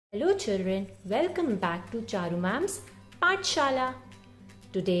Hello children, welcome back to Charu Ma'am's Pathshala.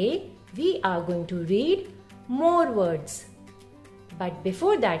 Today we are going to read more words. But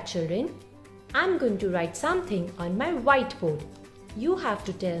before that children, I'm going to write something on my whiteboard. You have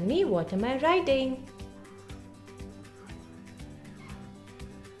to tell me what am I writing.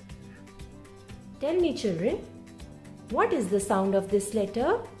 Tell me children, what is the sound of this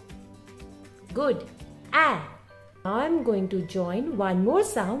letter? Good, A. Now I am going to join one more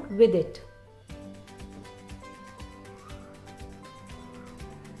sound with it.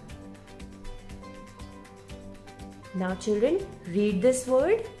 Now children, read this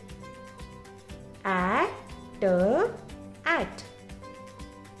word. At. At.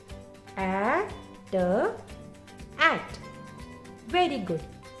 Very good.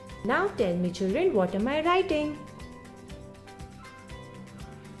 Now tell me children, what am I writing?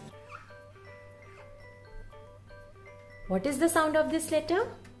 What is the sound of this letter?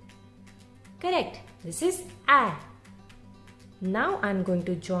 Correct. This is A. Now I am going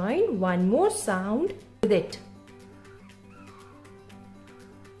to join one more sound with it.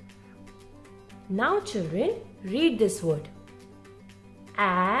 Now children, read this word.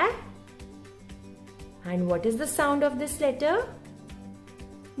 A. And what is the sound of this letter?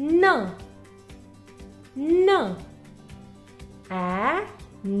 N. N. A.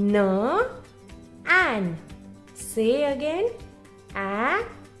 N. An. Say again, A,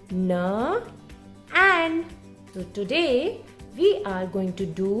 N, An. So today we are going to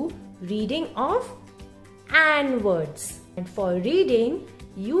do reading of an words. And for reading,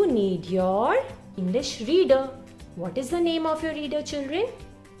 you need your English reader. What is the name of your reader, children?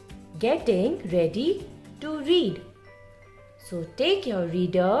 Getting ready to read. So take your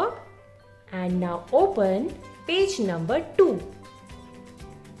reader and now open page number 2.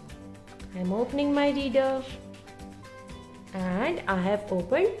 I am opening my reader. And I have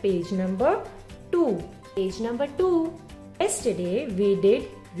opened page number 2. Page number 2. Yesterday we did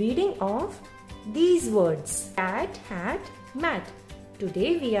reading of these words. Cat, hat, mat.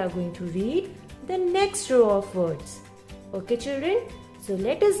 Today we are going to read the next row of words. Okay children? So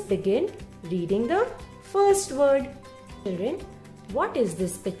let us begin reading the first word. Children, what is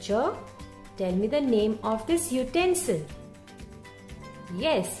this picture? Tell me the name of this utensil.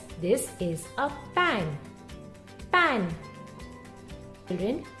 Yes, this is a pan. Pan.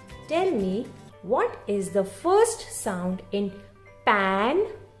 Children, tell me what is the first sound in pan?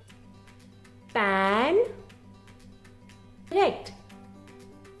 Pan. Correct.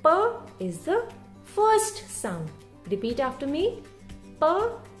 P is the first sound. Repeat after me. P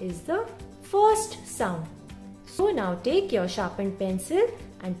is the first sound. So now take your sharpened pencil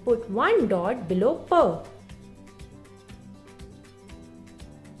and put one dot below P.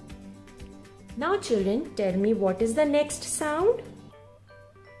 Now children, tell me what is the next sound?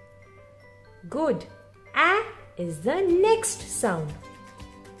 Good. A is the next sound.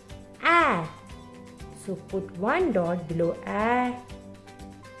 A. So put one dot below A.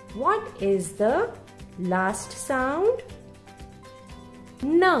 What is the last sound?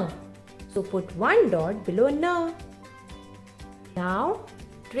 N. So put one dot below N. Now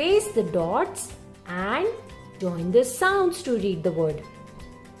trace the dots and join the sounds to read the word.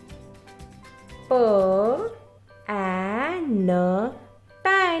 P, A, N,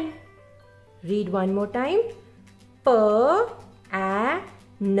 pan. Read one more time. P, A,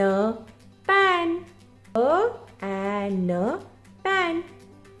 N, pan. P, A, N, pan.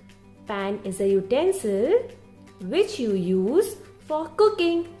 Pan is a utensil which you use for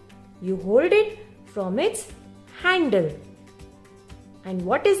cooking. You hold it from its handle. And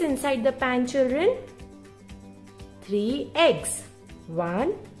what is inside the pan, children? 3 eggs.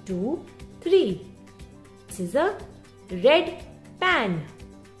 1, 2, 3. This is a red pan.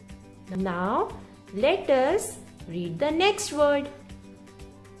 Now let us read the next word.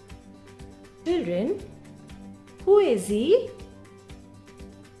 Children, who is he?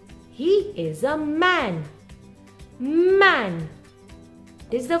 He is a man. Man.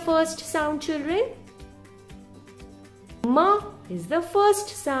 What is the first sound, children? M is the first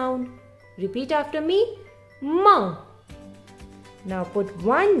sound. Repeat after me. M. Now put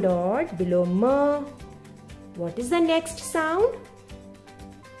one dot below M. What is the next sound?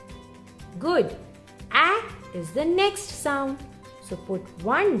 Good. A is the next sound. So put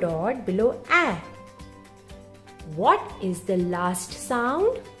one dot below A. What is the last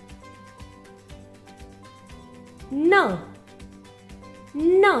sound? N.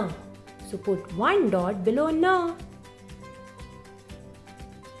 N. So put one dot below N.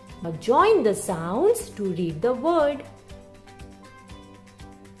 Now join the sounds to read the word.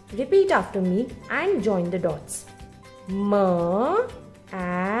 Repeat after me and join the dots. M,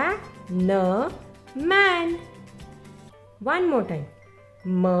 A, N, man. One more time.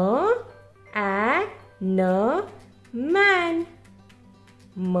 M, A, N, man.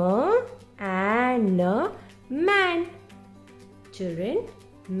 M, A, N, man. Children,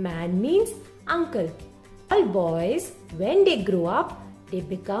 man means uncle. All boys, when they grow up, they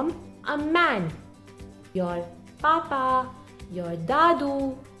become a man. Your papa, your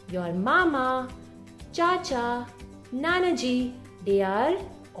dadu, your mama, chacha, nanaji, they are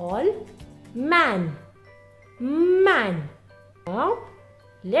all man. Man. Now,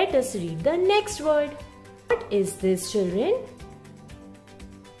 let us read the next word. What is this, children?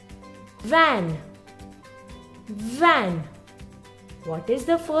 Van. Van. What is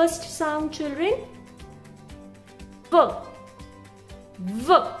the first sound, children? V.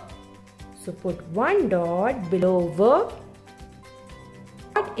 V. So put one dot below V.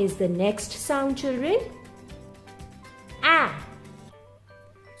 What is the next sound, children? A.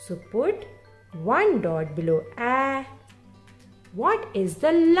 So put one dot below A. What is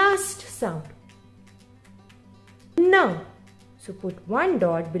the last sound? N. So put one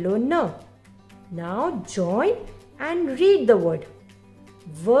dot below N. Now join and read the word.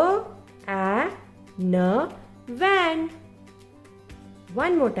 V, A, N, van.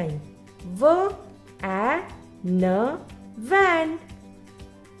 One more time. V, A, N, van.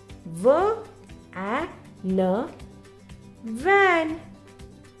 V, A, N, van.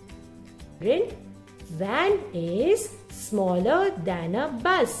 Van is smaller than a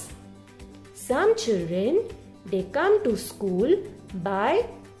bus. Some children, they come to school by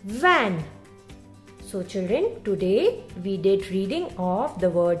van. So children, today we did reading of the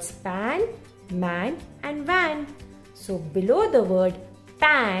words pan, man and van. So below the word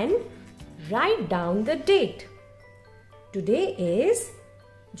pan, write down the date. Today is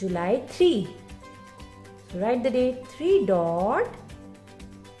July 3. So write the date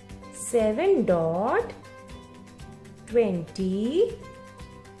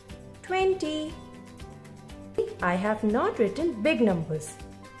 3.7.2020. I have not written big numbers.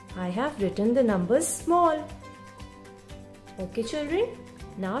 I have written the numbers small. Okay children,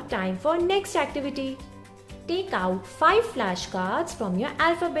 now time for next activity. Take out 5 flashcards from your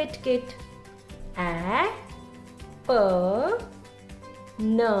alphabet kit. A, P,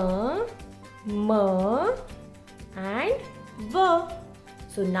 N, M and V.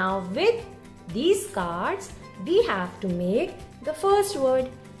 So now with these cards, we have to make the first word,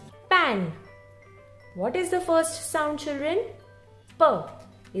 pan. What is the first sound, children? P.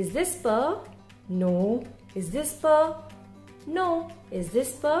 Is this P? No. Is this P? No. Is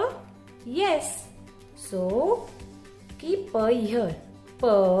this P? Yes. So, keep P here. P.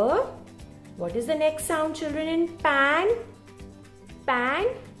 What is the next sound, children, in pan? Pan.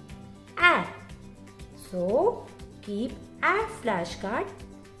 A. So, keep A flashcard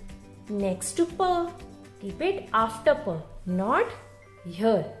next to P. Keep it after P, not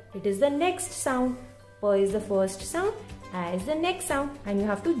here. It is the next sound. P is the first sound, A is the next sound, and you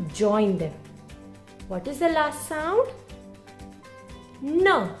have to join them. What is the last sound?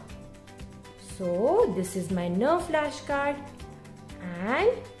 N. So, this is my N flashcard and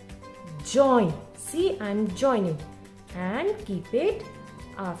join. See, I am joining and keep it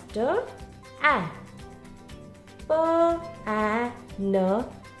after A. P, A, N,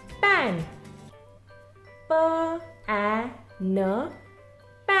 pan. P, A, N,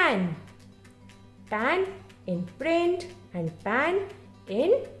 pan. Pan in print and pan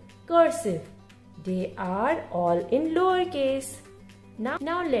in cursive. They are all in lowercase. Now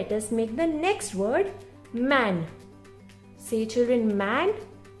let us make the next word, man. Say children, man.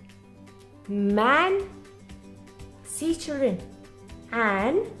 Man. See children,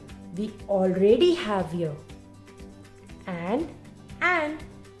 and we already have here. And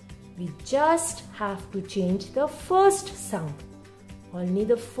we just have to change the first sound. Only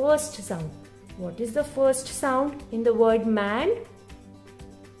the first sound. What is the first sound in the word man?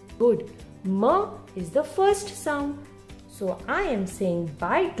 Good. M is the first sound. So I am saying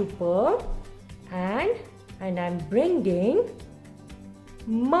bye to P and I'm bringing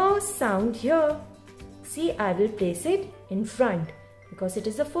M sound here. See, I will place it in front because it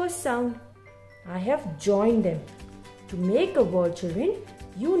is the first sound. I have joined them. To make a word, children,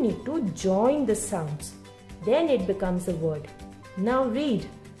 you need to join the sounds. Then it becomes a word. Now read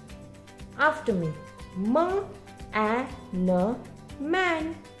after me. M, A, N,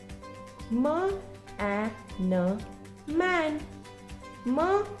 man. M, A, N, man. M,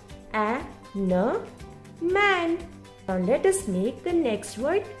 A, N, man. Now let us make the next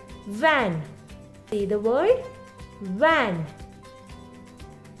word, van. Say the word, van.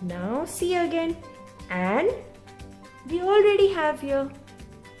 Now see again. And we already have here.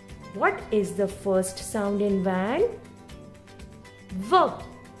 What is the first sound in van? V.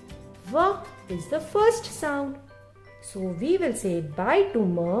 V is the first sound. So we will say bye to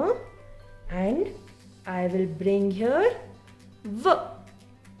Ma and I will bring here V.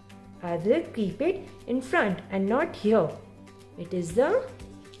 I will keep it in front and not here. It is the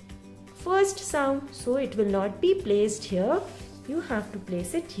first sound, so it will not be placed here. You have to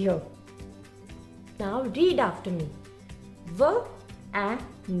place it here. Now read after me. V, A,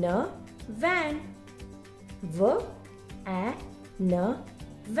 N, van. V, A, N,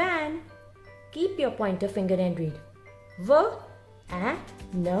 van. Keep your pointer finger and read. V, A,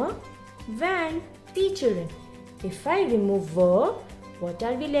 N, van. See children, if I remove V, what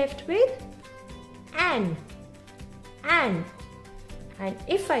are we left with? An. An. And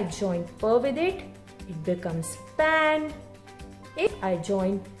if I join P with it, it becomes pan. If I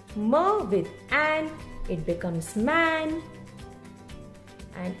join M with an, it becomes man.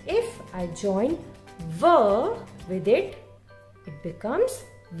 And if I join V with it, it becomes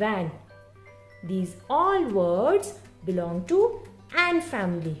van. These all words belong to an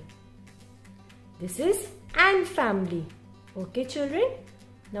family. This is an family. Okay children,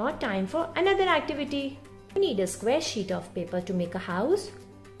 now time for another activity. You need a square sheet of paper to make a house,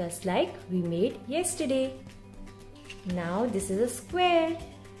 just like we made yesterday. Now this is a square.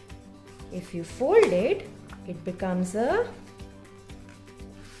 If you fold it, it becomes a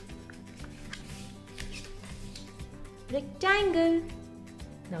rectangle.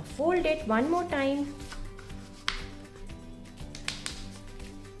 Now fold it one more time.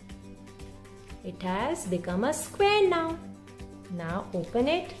 It has become a square now. Now open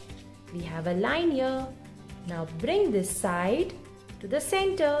it. We have a line here. Now bring this side to the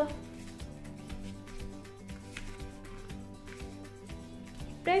center.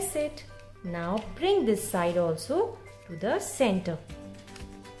 Press it. Now bring this side also to the center.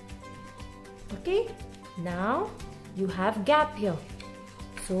 Okay. Now you have gap here.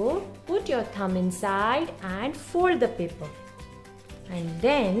 So put your thumb inside and fold the paper. And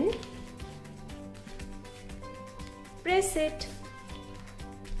then press it.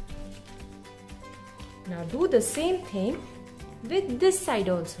 Now do the same thing with this side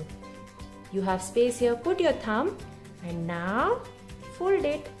also. You have space here, put your thumb and now fold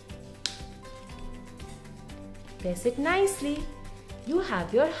it. Press it nicely. You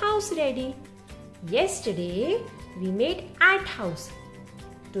have your house ready. Yesterday we made ant house.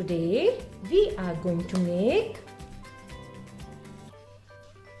 Today we are going to make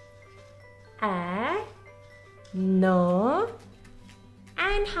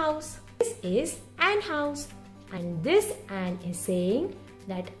an house. This is an house, and this an is saying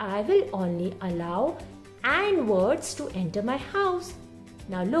that I will only allow an words to enter my house.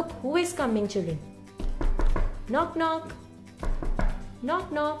 Now look who is coming children. Knock knock.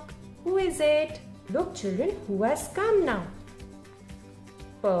 Knock knock. Who is it? Look children, who has come now?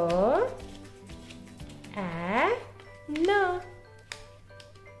 P, A, N.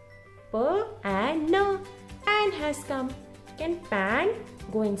 P, A, N. An has come. Can pan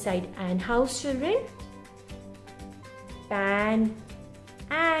go inside an house children? Pan,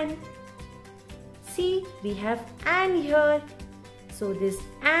 an. See, we have an here. So this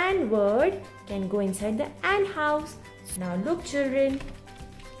an word can go inside the an house. Now look children.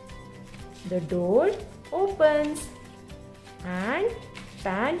 The door opens and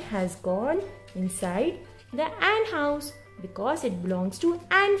pan has gone inside the an house because it belongs to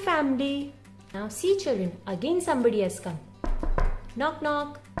an family. Now see children, again somebody has come. Knock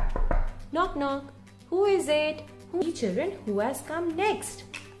knock. Knock knock. Who is it? See children, who has come next?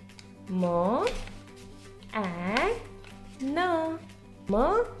 Ma, a, na.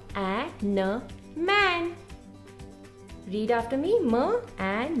 Ma, a, na, man. Read after me. Ma,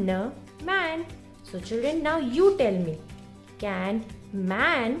 a, na, man. So children, now you tell me. Can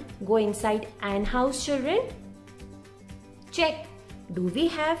man go inside an house children? Check. Do we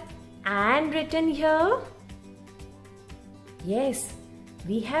have an written here? Yes,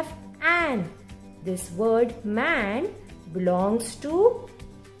 we have an. This word man belongs to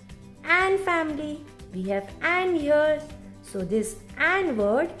an family. We have an here. So this an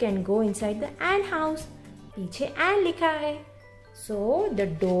word can go inside the an house. पीछे an लिखा है. So the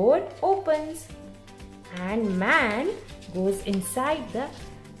door opens and man goes inside the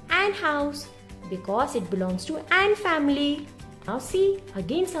an house because it belongs to an family. Now see,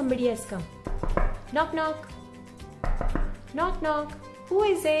 again somebody has come. Knock knock. Knock knock. Who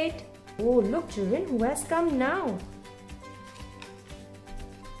is it? Oh, look children, who has come now?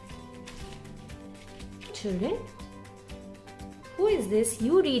 Children, who is this?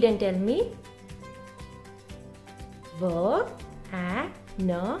 You read and tell me. V, A,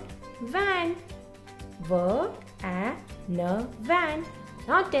 N, van. Van.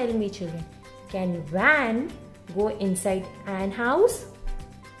 Now tell me children, can van go inside an house?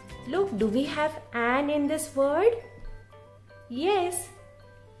 Look, do we have an in this word? Yes.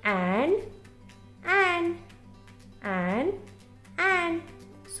 And.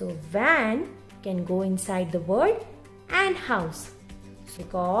 So van can go inside the word an house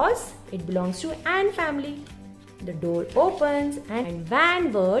because it belongs to an family. The door opens and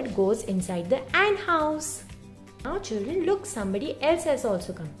van word goes inside the an house. Now children, look, somebody else has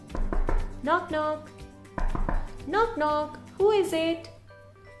also come. Knock knock. Knock knock. Who is it?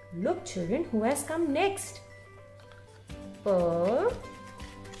 Look children, who has come next?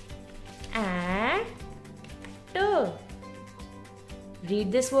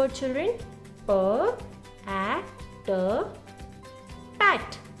 Read this word children.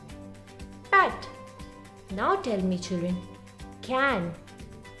 Pat. Pat. Now tell me children, can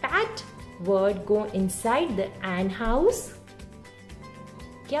pat word go inside the an house?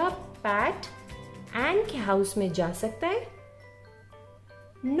 क्या pat an के house में जा सकता है?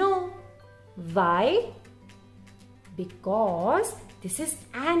 No. Why? Because this is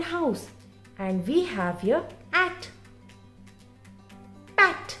an house and we have here at.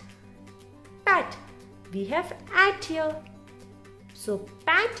 Pat. We have at here. So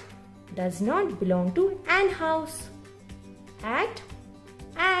pat does not belong to an house. At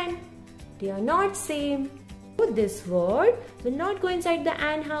and they are not same. So this word will not go inside the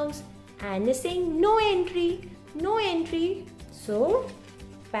an house. An is saying no entry. No entry. So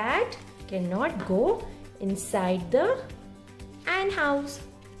pat cannot go inside the an house.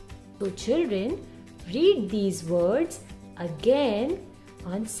 So children, read these words again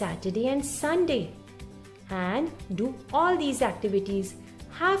on Saturday and Sunday and do all these activities.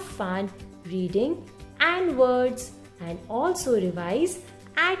 Have fun reading and words and also revise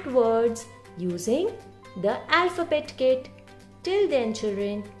at words using the alphabet kit. Till then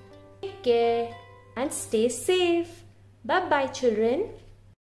children, take care and stay safe. Bye bye children.